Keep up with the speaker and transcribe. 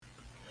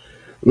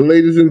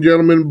Ladies and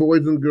gentlemen,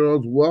 boys and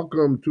girls,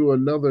 welcome to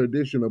another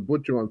edition of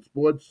Butch on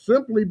Sports.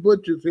 Simply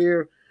Butch is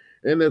here,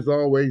 and as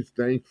always,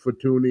 thanks for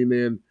tuning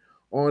in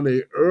on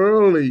a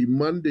early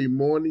Monday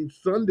morning,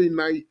 Sunday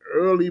night,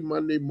 early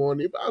Monday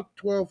morning, about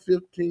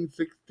 12:15,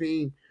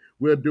 16.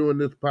 We're doing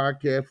this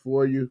podcast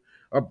for you.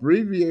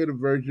 Abbreviated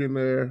version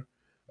there.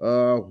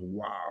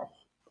 Wow.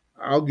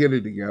 I'll get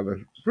it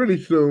together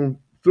pretty soon,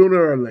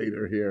 sooner or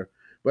later here.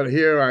 But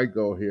here I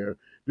go here.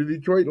 The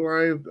Detroit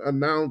Lions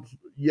announced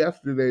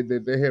yesterday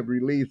that they have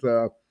released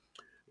a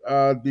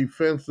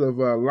defensive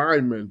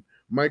lineman,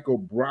 Michael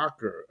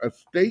Brocker. A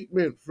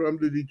statement from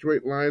the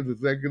Detroit Lions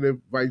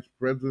executive vice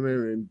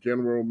president and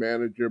general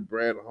manager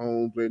Brad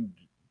Holmes and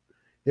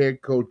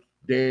head coach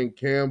Dan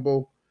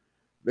Campbell.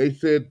 They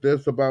said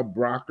this about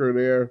Brocker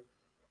there.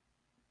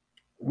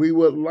 We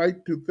would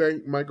like to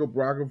thank Michael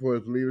Brocker for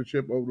his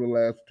leadership over the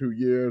last 2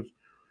 years.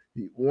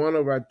 One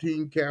of our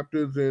team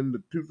captains in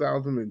the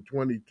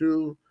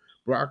 2022.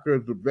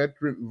 Brocker's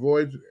veteran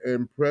voice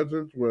and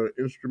presence were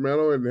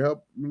instrumental in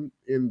helping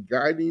in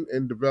guiding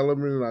and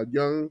developing our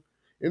young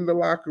in the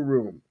locker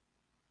room.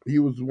 He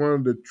was one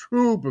of the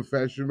true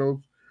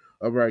professionals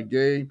of our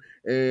game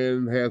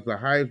and has the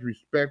highest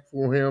respect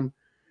for him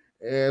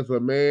as a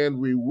man.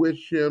 We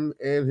wish him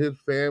and his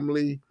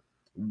family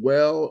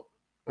well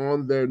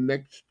on their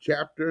next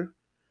chapter.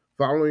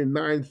 Following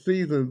 9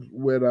 seasons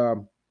with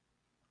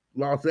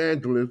Los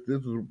Angeles.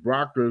 This is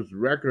Brocker's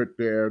record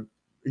there.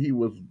 He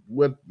was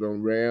with the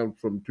Rams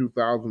from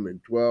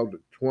 2012 to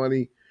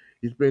 20.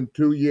 He spent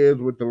 2 years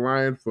with the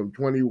Lions from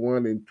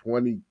 21 and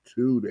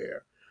 22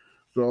 there.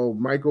 So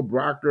Michael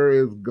Brocker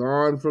is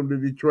gone from the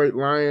Detroit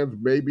Lions.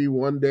 Maybe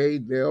one day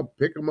they'll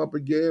pick him up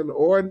again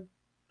or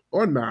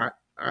not.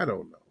 I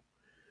don't know.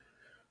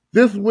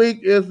 This week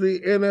is the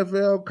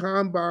NFL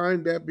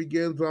Combine that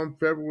begins on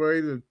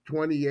February the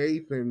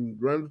 28th and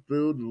runs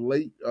through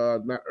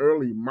the not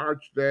early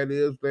March. That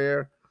is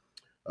there.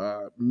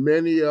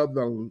 Many of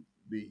the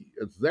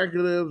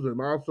executives and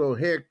also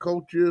head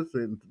coaches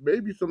and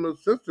maybe some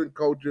assistant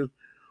coaches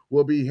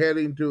will be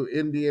heading to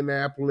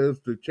Indianapolis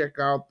to check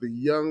out the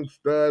young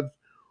studs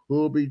who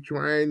will be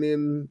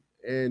trying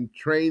and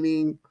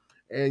training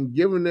and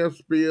giving their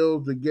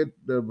spills to get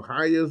the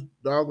highest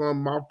doggone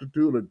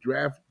multitude of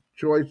draft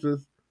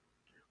choices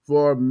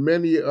for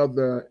many of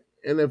the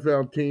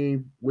NFL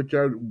teams, which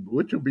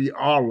will be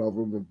all of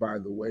them, by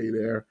the way.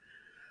 There,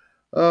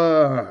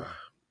 uh,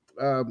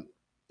 um,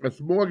 a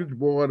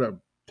smorgasbord of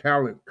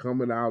talent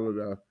coming out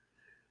of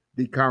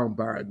the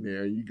combine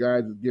there. You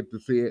guys get to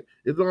see it.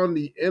 It's on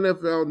the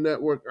NFL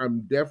network.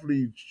 I'm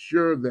definitely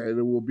sure that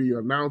it will be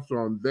announced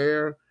on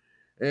there.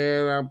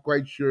 And I'm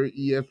quite sure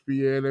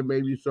ESPN and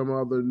maybe some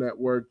other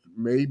networks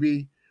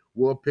maybe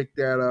will pick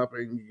that up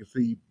and you can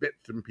see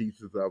bits and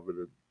pieces of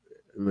it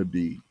in the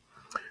deed.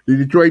 The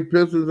Detroit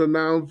Pistons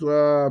announced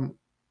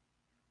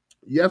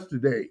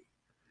yesterday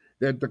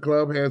that the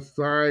club has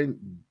signed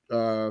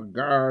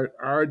guard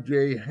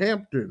R.J.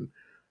 Hampton.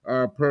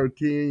 Per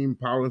team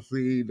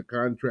policy, the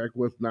contract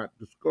was not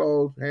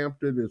disclosed.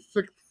 Hampton is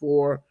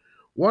 6'4",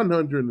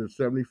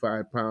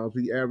 175 pounds.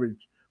 He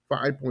averaged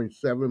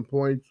 5.7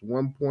 points,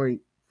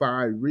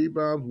 1.5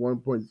 rebounds,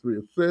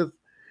 1.3 assists,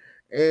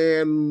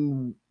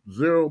 and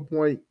zero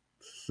point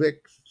 0.6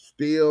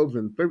 steals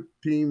in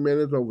 13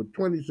 minutes over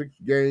 26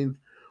 games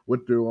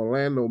with the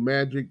Orlando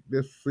Magic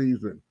this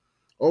season.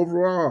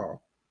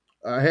 Overall,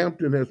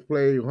 Hampton has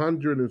played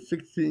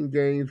 116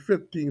 games,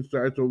 15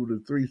 starts over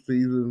the 3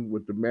 seasons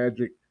with the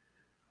Magic.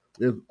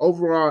 His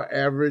overall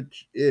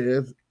average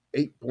is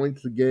 8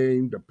 points a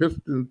game. The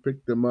Pistons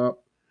picked him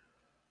up.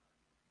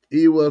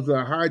 He was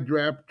a high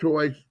draft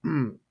choice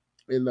in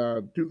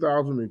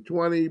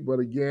 2020, but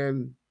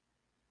again,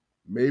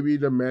 maybe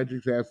the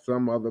Magic have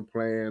some other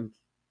plans.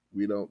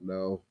 We don't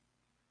know.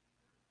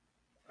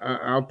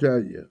 I'll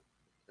tell you.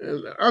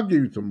 And I'll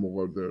give you some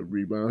more of the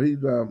rebound.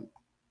 He's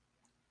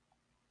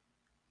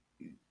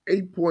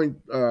 8 points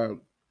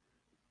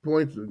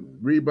and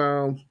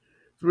rebounds,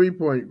 3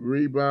 point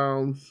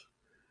rebounds,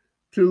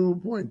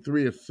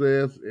 2.3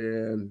 assists,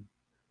 and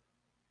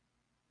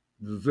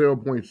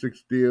 0.6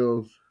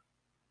 steals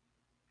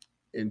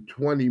in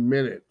 20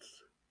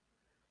 minutes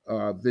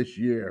this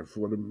year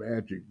for the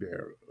Magic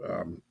there.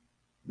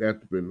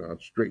 That's been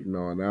straightened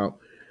on out.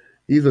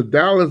 He's a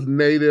Dallas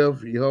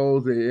native. He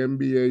holds an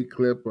NBA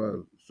clip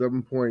of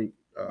 7 point.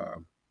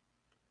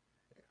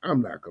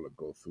 I'm not going to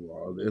go through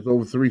all of this.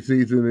 Over 3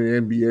 seasons in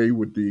the NBA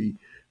with the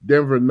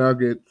Denver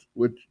Nuggets,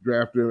 which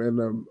drafted him, and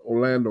the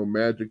Orlando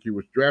Magic. He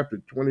was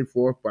drafted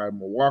 24th by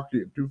Milwaukee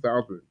in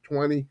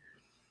 2020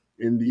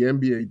 in the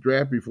NBA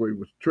draft before he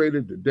was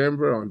traded to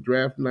Denver on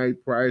draft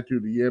night prior to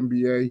the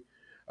NBA.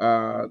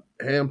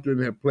 Hampton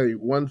had played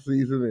 1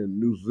 season in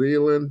New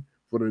Zealand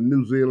for the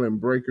New Zealand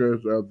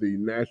Breakers of the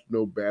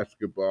National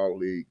Basketball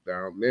League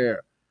down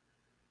there.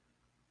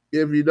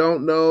 If you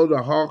don't know,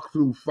 the Hawks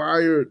who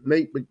fired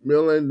Nate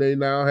McMillan, they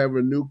now have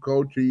a new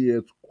coach. He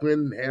is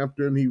Quinn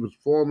Hampton. He was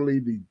formerly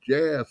the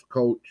Jazz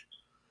coach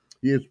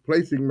He is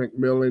placing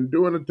McMillan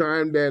during a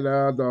time that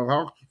the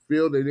Hawks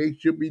feel that they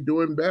should be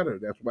doing better.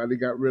 That's why they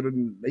got rid of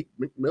Nate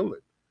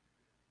McMillan.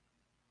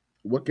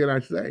 What can I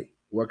say?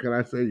 What can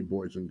I say,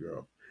 boys and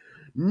girls?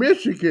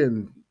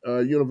 Michigan,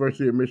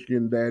 University of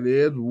Michigan, that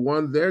is,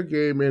 won their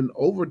game in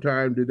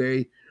overtime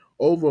today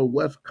over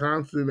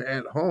Wisconsin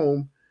at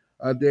home.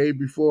 A day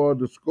before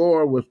the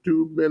score was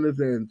 2 minutes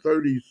and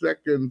 30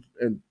 seconds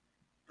and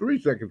 3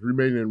 seconds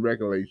remaining in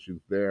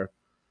regulations there.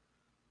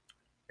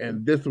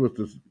 And this was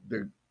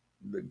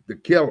the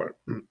killer.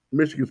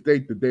 Michigan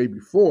State the day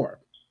before.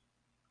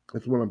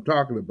 That's what I'm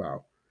talking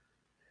about.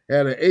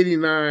 Had an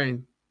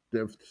 89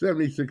 to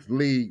 76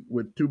 lead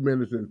with 2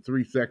 minutes and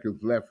 3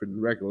 seconds left in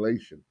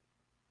regulation.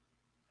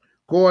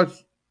 Of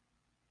course,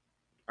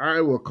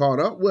 Iowa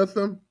caught up with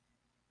them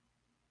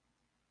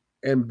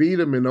and beat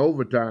them in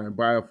overtime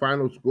by a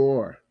final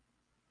score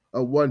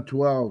of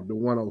 112 to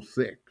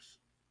 106.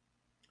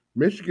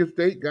 Michigan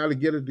State got to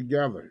get it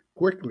together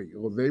quickly,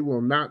 or they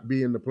will not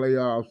be in the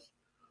playoffs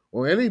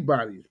or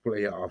anybody's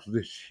playoffs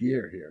this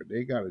year. Here,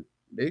 they got to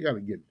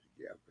get it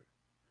together.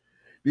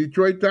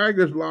 Detroit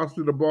Tigers lost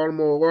to the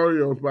Baltimore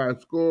Orioles by a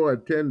score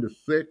of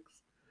 10-6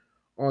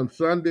 on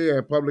Sunday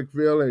at Public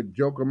Field at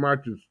Joker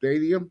Martin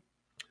Stadium.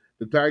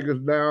 The Tigers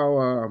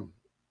now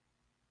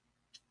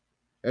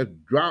has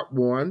dropped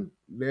one.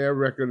 Their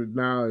record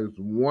now is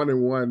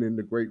 1-1 in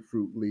the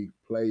Grapefruit League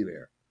play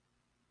there.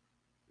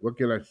 What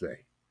can I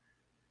say?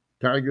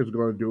 Tigers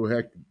going to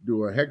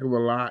do a heck of a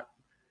lot.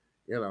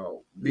 You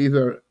know, these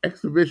are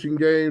exhibition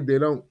games. They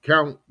don't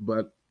count,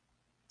 but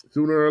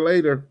sooner or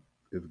later,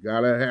 it's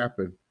got to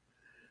happen.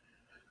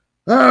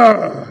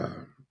 Ah,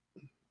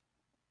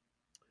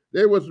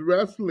 there was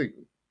wrestling.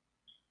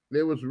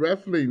 There was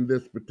wrestling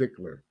this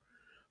particular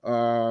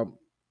uh,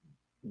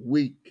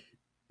 week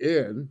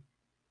in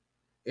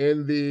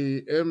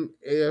the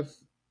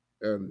MS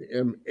and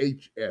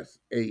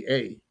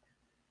MHSAA,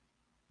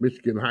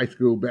 Michigan High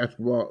School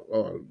Basketball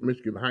or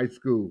Michigan High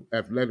School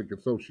Athletic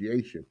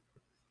Association.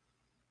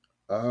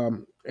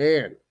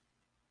 And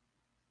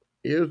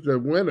here's the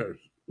winners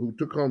who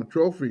took home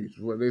trophies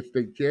for their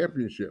state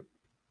championship.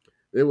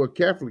 They were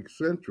Catholic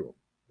Central,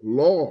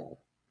 Laurel,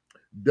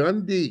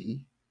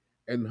 Dundee,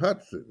 and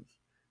Hudson's.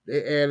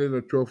 They added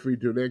a trophy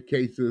to their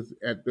cases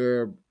at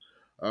their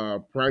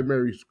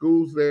primary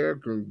schools there.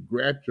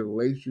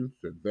 Congratulations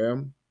to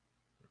them.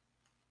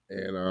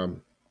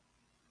 And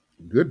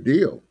good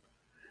deal.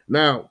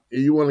 Now,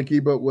 you want to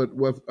keep up with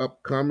what's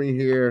upcoming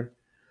here.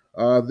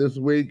 This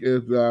week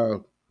is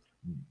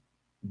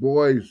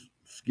boys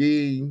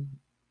skiing,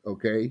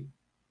 okay?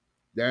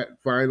 That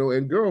final,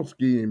 and girls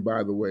skiing,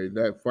 by the way.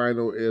 That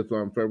final is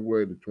on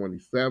February the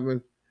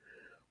 27th.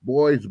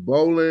 Boys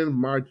bowling,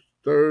 March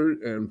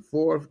 3rd and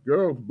 4th.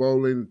 Girls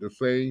bowling, the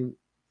same,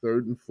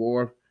 3rd and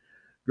 4th.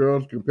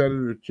 Girls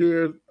competitive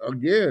cheers,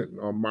 again,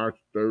 on March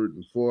 3rd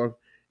and 4th.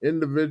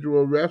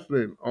 Individual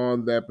wrestling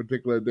on that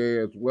particular day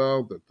as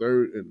well, the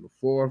 3rd and the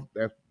 4th.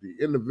 That's the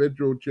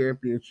individual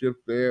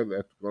championships there.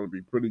 That's going to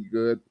be pretty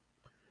good,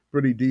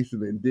 pretty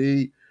decent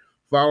indeed.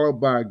 Followed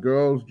by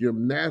girls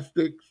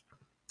gymnastics.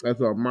 That's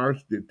on March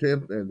the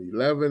 10th and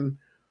 11th.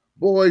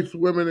 Boys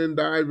swimming and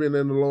diving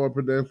in the Lower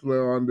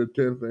Peninsula on the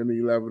 10th and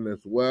 11th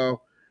as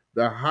well.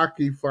 The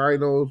hockey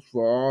finals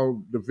for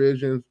all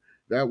divisions,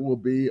 that will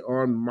be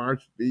on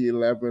March the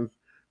 11th.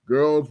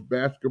 Girls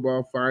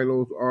basketball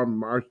finals on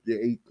March the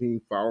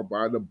 18th, followed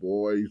by the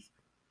boys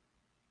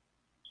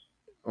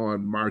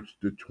on March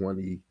the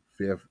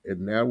 25th.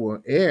 And that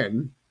will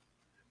end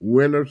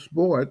winter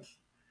sports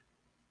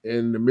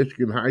in the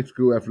Michigan High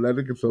School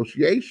Athletic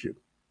Association.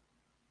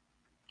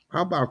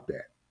 How about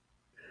that?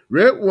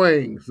 Red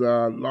Wings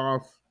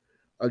lost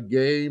a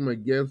game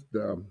against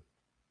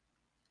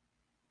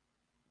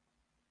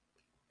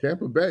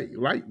Tampa Bay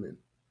Lightning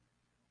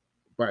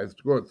by a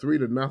score of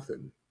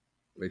 3-0.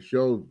 They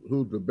showed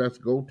who's the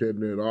best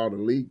goaltender in all the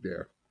league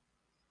there.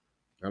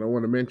 I don't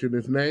want to mention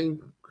his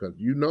name because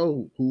you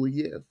know who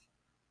he is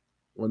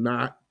or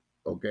not,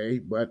 okay?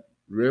 But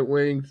Red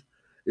Wings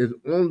is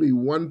only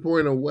 1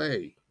 point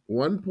away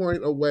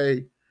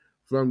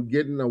from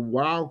getting a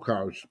wild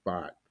card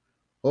spot.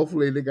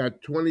 Hopefully, they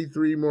got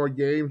 23 more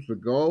games to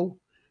go.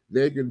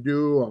 They can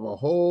do a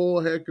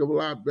whole heck of a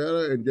lot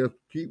better and just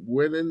keep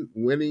winning,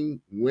 winning,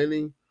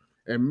 winning.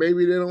 And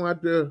maybe they don't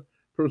have to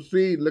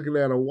proceed looking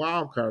at a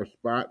wild card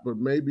spot, but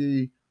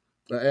maybe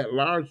at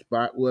large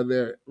spot where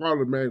they're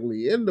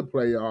automatically in the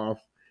playoffs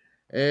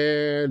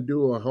and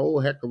do a whole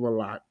heck of a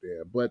lot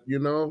there. But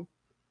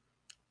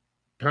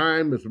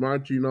time is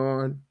marching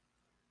on.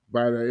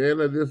 By the end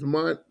of this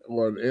month,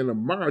 or the end of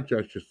March,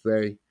 I should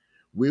say,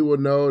 we will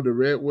know the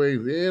Red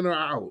Wings in or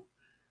out.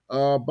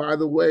 By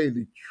the way,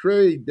 the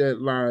trade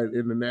deadline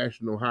in the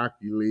National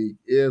Hockey League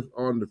is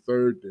on the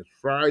 3rd, this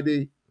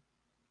Friday.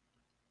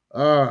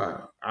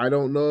 I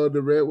don't know if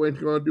the Red Wings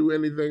are going to do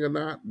anything or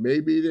not.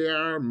 Maybe they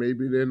are,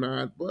 maybe they're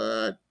not,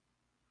 but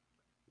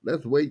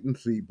let's wait and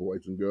see,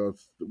 boys and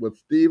girls. What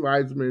Steve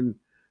Eisman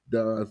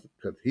does,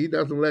 because he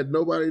doesn't let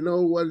nobody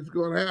know what is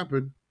going to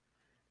happen,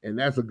 and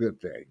that's a good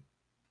thing.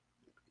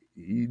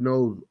 He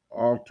knows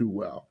all too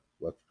well.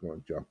 what's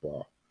going to jump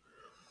off.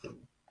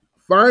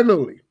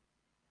 Finally,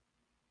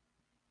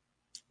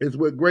 it's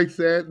with great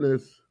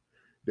sadness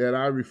that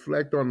I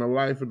reflect on the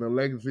life and the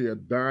legacy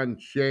of Don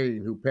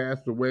Shane, who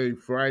passed away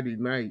Friday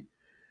night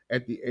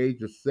at the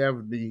age of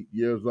 70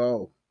 years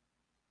old.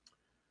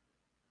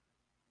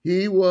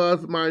 He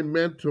was my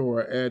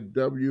mentor at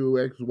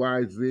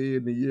WXYZ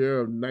in the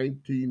year of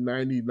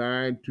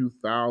 1999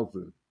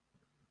 2000.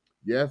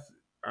 Yes,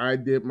 I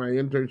did my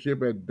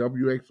internship at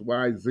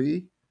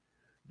WXYZ.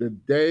 The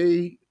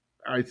day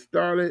I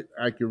started,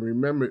 I can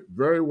remember it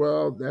very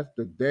well. That's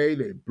the day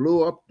they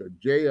blew up the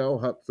J.L.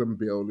 Hudson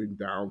building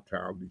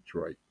downtown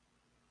Detroit.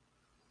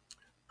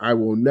 I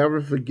will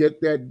never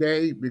forget that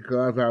day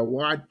because I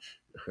watched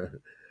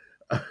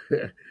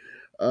the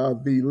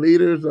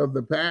leaders of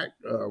the pack.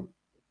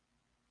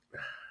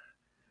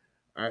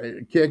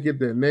 I can't get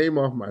their name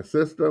off my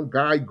system.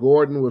 Guy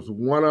Gordon was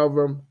one of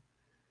them.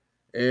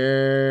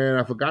 And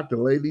I forgot the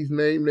lady's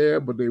name there,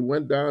 but they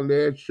went down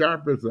there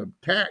sharp as a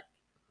tack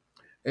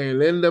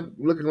and ended up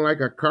looking like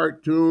a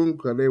cartoon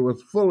because they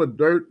was full of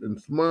dirt and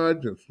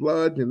smudge and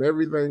sludge and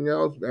everything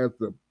else as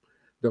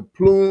the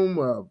plume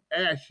of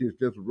ashes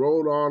just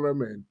rolled on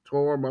them and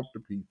tore them up to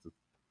pieces.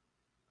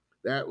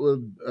 That was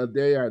a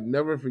day I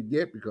never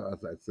forget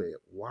because I said,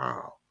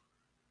 wow,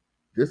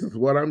 this is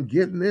what I'm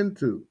getting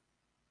into.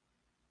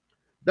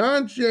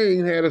 Don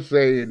Shane had a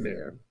say in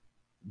there,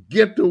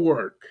 get to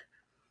work.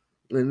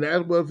 And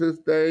that was his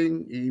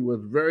thing. He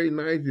was very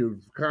nice. He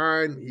was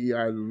kind.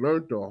 I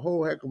learned a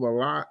whole heck of a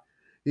lot.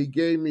 He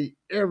gave me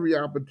every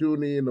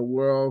opportunity in the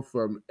world,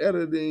 from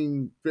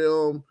editing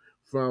film,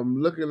 from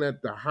looking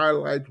at the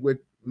highlights with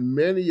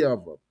many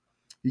of them.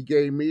 He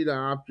gave me the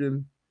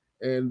option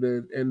and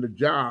the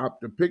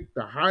job to pick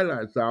the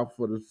highlights out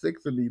for the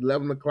 6 and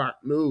 11 o'clock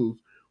news,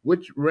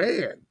 which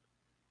ran.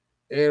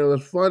 And it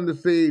was fun to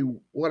see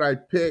what I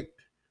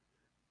picked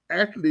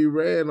actually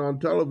ran on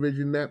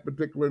television that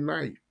particular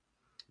night.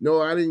 No,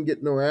 I didn't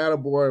get no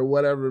attaboy or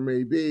whatever it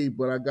may be,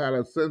 but I got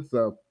a sense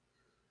of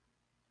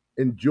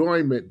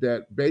enjoyment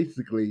that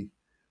basically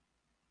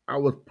I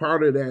was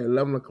part of that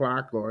 11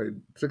 o'clock or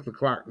 6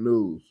 o'clock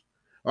news.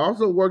 I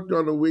also worked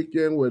on the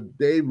weekend with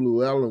Dave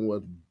Llewellyn,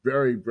 was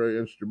very, very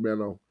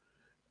instrumental.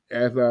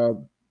 As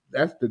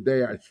That's the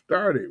day I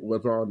started,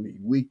 was on the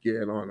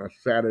weekend on a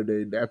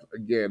Saturday. That's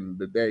again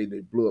the day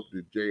they blew up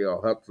the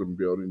J.L. Hudson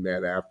building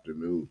that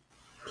afternoon.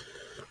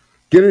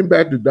 Getting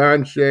back to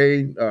Don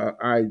Shane,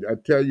 I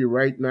tell you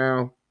right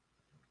now,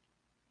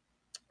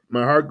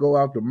 my heart go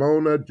out to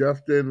Mona,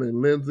 Justin,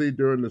 and Lindsay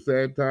during the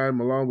sad time,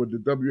 along with the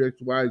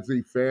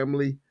WXYZ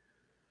family.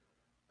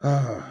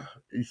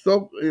 He's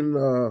so in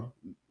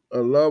a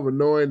love of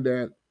knowing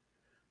that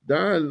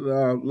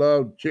Don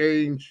loved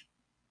change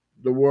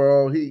the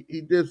world.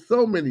 He did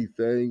so many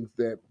things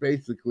that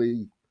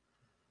basically,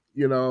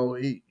 he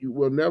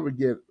will never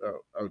get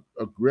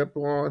a grip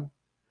on.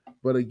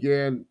 But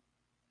again,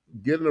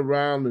 getting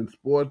around in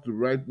sports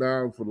right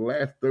now for the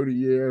last 30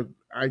 years,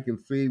 I can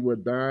see where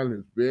Don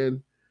has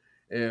been,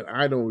 and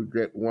I don't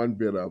regret one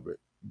bit of it.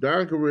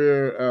 Don's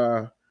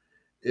career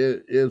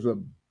is a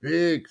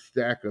big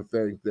stack of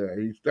things there.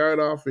 He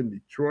started off in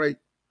Detroit.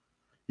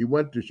 He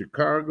went to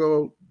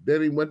Chicago,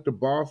 then he went to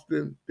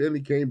Boston, then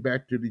he came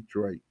back to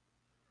Detroit.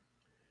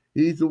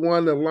 He's the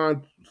one that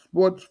launched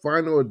Sports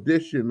Final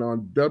Edition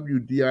on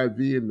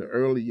WDIV in the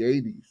early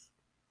 80s.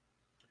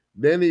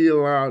 Then he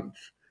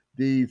launched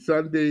the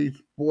Sunday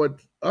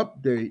Sports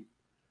Update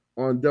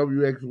on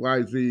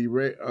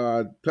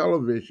WXYZ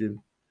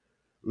television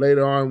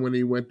later on when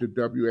he went to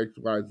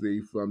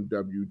WXYZ from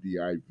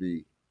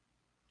WDIV.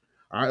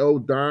 I owe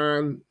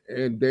Don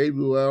and Dave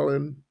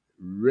Llewellyn,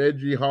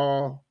 Reggie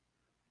Hall,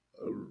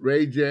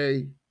 Ray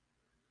J.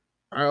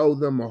 I owe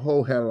them a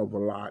whole hell of a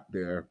lot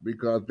there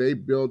because they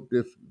built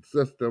this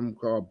system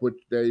called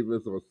Butch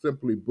Davis or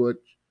simply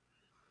Butch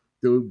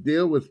to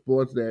deal with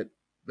sports that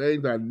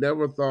things I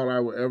never thought I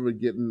would ever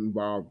get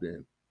involved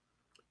in.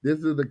 This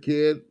is a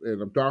kid,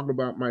 and I'm talking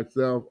about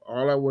myself.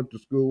 All I went to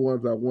school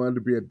was I wanted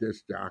to be a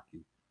disc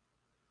jockey,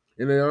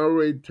 and it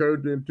already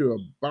turned into a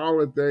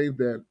ball of things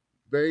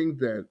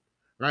that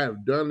I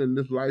have done in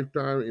this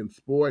lifetime in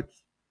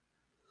sports.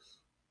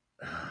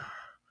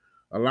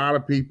 A lot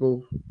of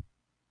people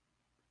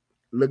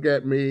look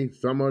at me.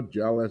 Some are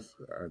jealous,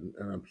 and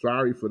I'm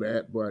sorry for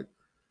that, but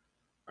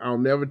I'll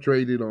never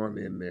trade it on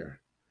in there.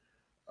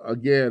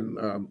 Again,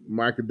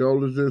 my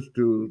condolences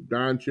to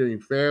Don Shane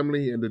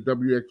family and the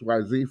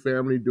WXYZ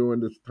family during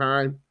this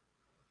time.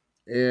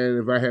 And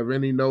if I have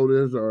any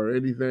notice or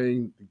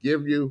anything to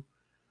give you,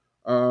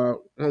 on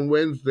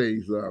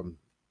Wednesdays,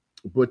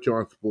 Butch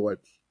on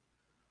Sports,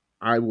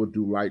 I will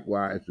do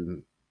likewise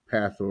and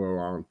pass it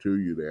along to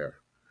you there.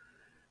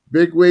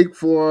 Big week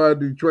for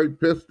Detroit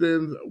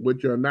Pistons,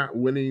 which are not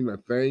winning a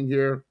thing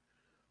here.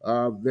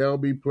 They'll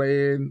be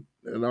playing,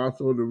 and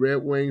also the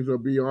Red Wings will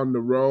be on the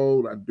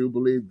road. I do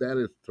believe that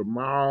is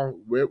tomorrow.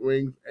 Red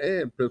Wings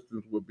and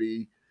Pistons will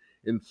be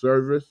in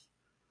service.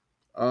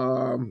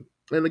 And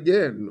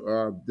again,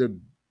 the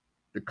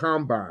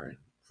combine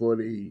for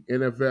the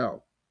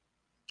NFL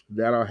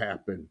that'll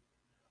happen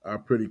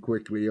pretty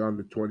quickly on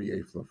the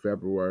 28th of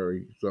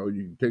February. So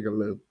you can take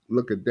a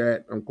look at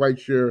that. I'm quite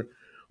sure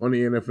on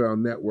the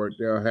NFL Network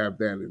they'll have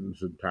that in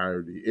its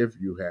entirety if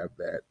you have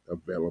that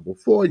available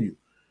for you.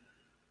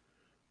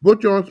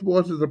 Butch on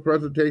Sports is a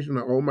presentation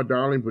of Oh My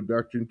Darling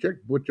Production.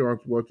 Check Butch on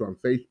Sports on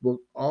Facebook.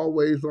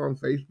 Always on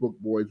Facebook,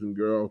 boys and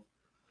girls.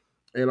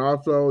 And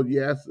also,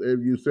 yes, if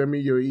you send me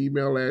your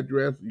email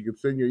address, you can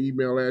send your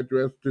email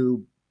address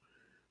to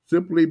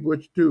Simply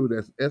Butch2.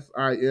 That's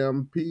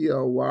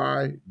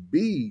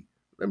SIMPLYB.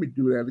 Let me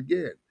do that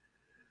again.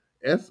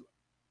 S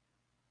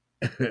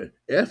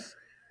S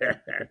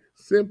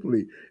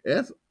simply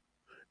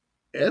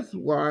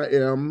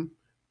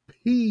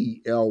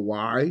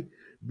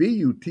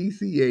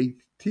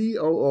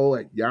SYMPLYBUTCHTOO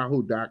at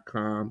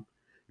yahoo.com.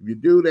 If you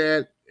do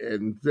that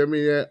and send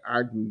me that,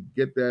 I can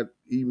get that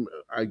email.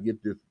 I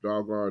get this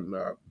doggone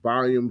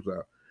volumes.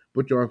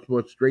 Put you on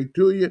sports straight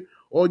to you.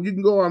 Or you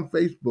can go on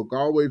Facebook,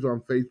 always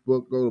on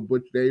Facebook. Go to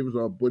Butch Davis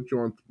or Butch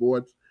on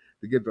Sports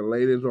to get the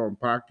latest on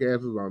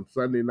podcasts on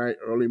Sunday night,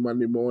 early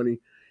Monday morning,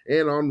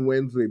 and on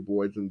Wednesday,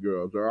 boys and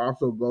girls. Or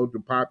also go to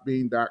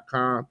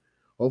popbean.com.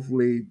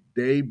 Hopefully,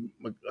 Dave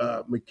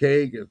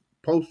McCaig is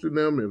posting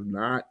them. If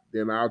not,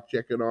 then I'll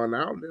check it on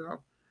out and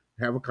I'll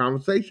have a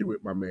conversation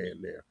with my man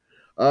there.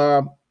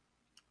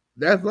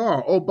 That's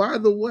all. Oh, by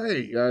the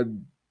way,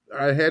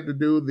 I had to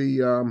do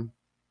the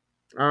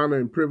honor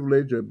and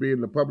privilege of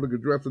being the public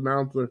address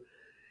announcer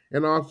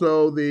and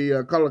also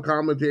the color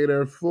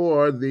commentator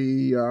for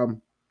the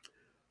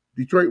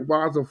Detroit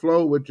Waza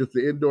Flow, which is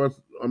the indoor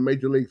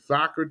Major League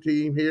Soccer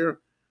team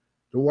here.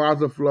 The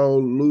Waza Flow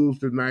lose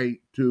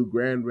tonight to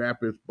Grand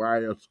Rapids by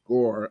a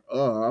score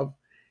of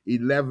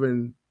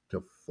 11-4.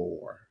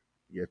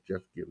 Yes,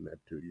 just giving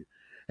that to you.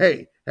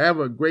 Hey, have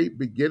a great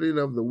beginning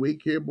of the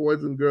week here,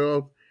 boys and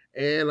girls.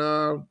 And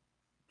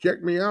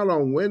check me out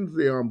on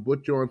Wednesday on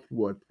Butch on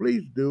Sports.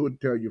 Please do and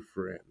tell your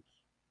friends.